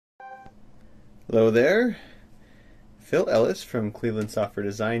Hello there, Phil Ellis from Cleveland Software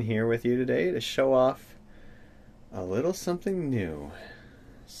Design here with you today to show off a little something new.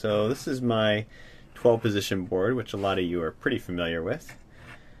 So this is my 12 position board, which a lot of you are pretty familiar with.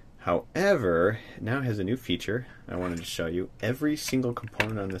 However, it now has a new feature I wanted to show you. Every single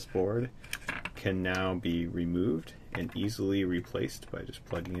component on this board can now be removed and easily replaced by just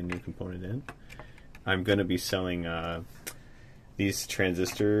plugging a new component in. I'm going to be selling these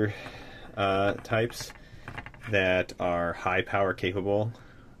transistor types that are high power capable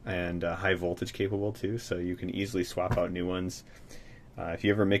and high voltage capable too, so you can easily swap out new ones. If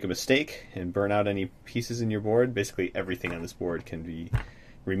you ever make a mistake and burn out any pieces in your board, basically everything on this board can be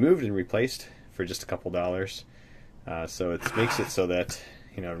removed and replaced for just a couple dollars. So it makes it so that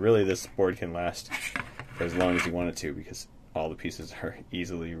really this board can last for as long as you want it to, because all the pieces are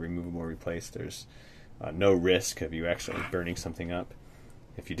easily removable or replaced. There's no risk of you actually burning something up.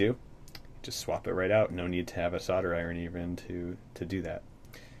 If you do, just swap it right out. No need to have a solder iron even to do that.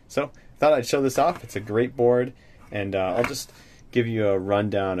 So I thought I'd show this off. It's a great board, and I'll just give you a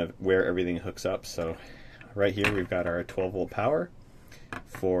rundown of where everything hooks up. So right here we've got our 12 volt power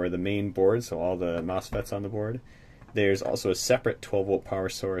for the main board, so all the MOSFETs on the board. There's also a separate 12 volt power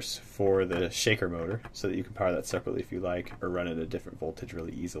source for the shaker motor, so that you can power that separately if you like, or run at a different voltage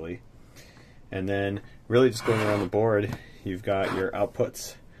really easily. And then really just going around the board, you've got your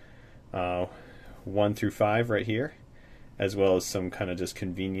outputs 1 through 5 right here, as well as some kind of just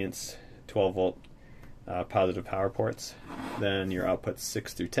convenience 12 volt positive power ports. Then your outputs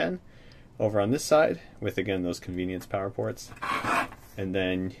 6 through 10 over on this side with, again, those convenience power ports. And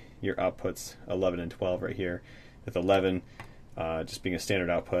then your outputs 11 and 12 right here, with 11 just being a standard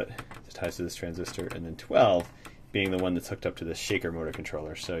output that ties to this transistor, and then 12 being the one that's hooked up to the shaker motor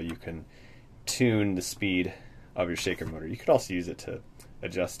controller, so you can tune the speed of your shaker motor. You could also use it to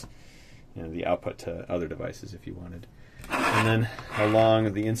adjust the output to other devices if you wanted. And then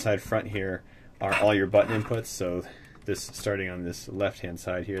along the inside front here are all your button inputs. So this, starting on this left hand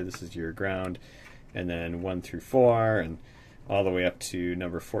side here, this is your ground, and then 1 through 4 and all the way up to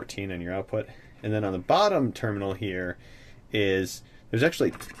number 14 on your output. And then on the bottom terminal here is there's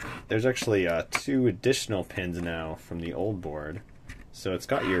actually 2 additional pins now from the old board. So it's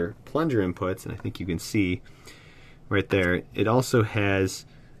got your plunger inputs, and I think you can see right there it also has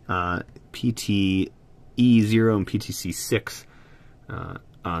PTE0 and PTC6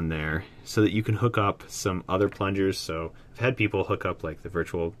 on there, so that you can hook up some other plungers. So I've had people hook up like the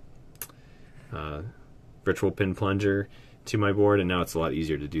virtual pin plunger to my board, and now it's a lot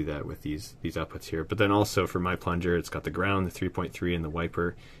easier to do that with these outputs here. But then also for my plunger, it's got the ground, the 3.3, and the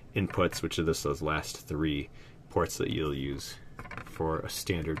wiper inputs, which are those last 3 ports that you'll use for a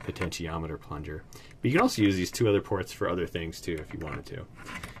standard potentiometer plunger. But you can also use these 2 other ports for other things too if you wanted to.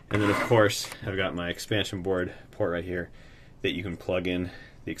 And then of course I've got my expansion board port right here that you can plug in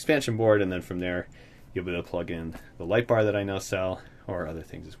the expansion board, and then from there you'll be able to plug in the light bar that I now sell, or other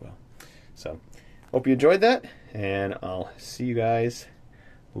things as well. So hope you enjoyed that, and I'll see you guys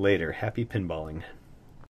later. Happy pinballing.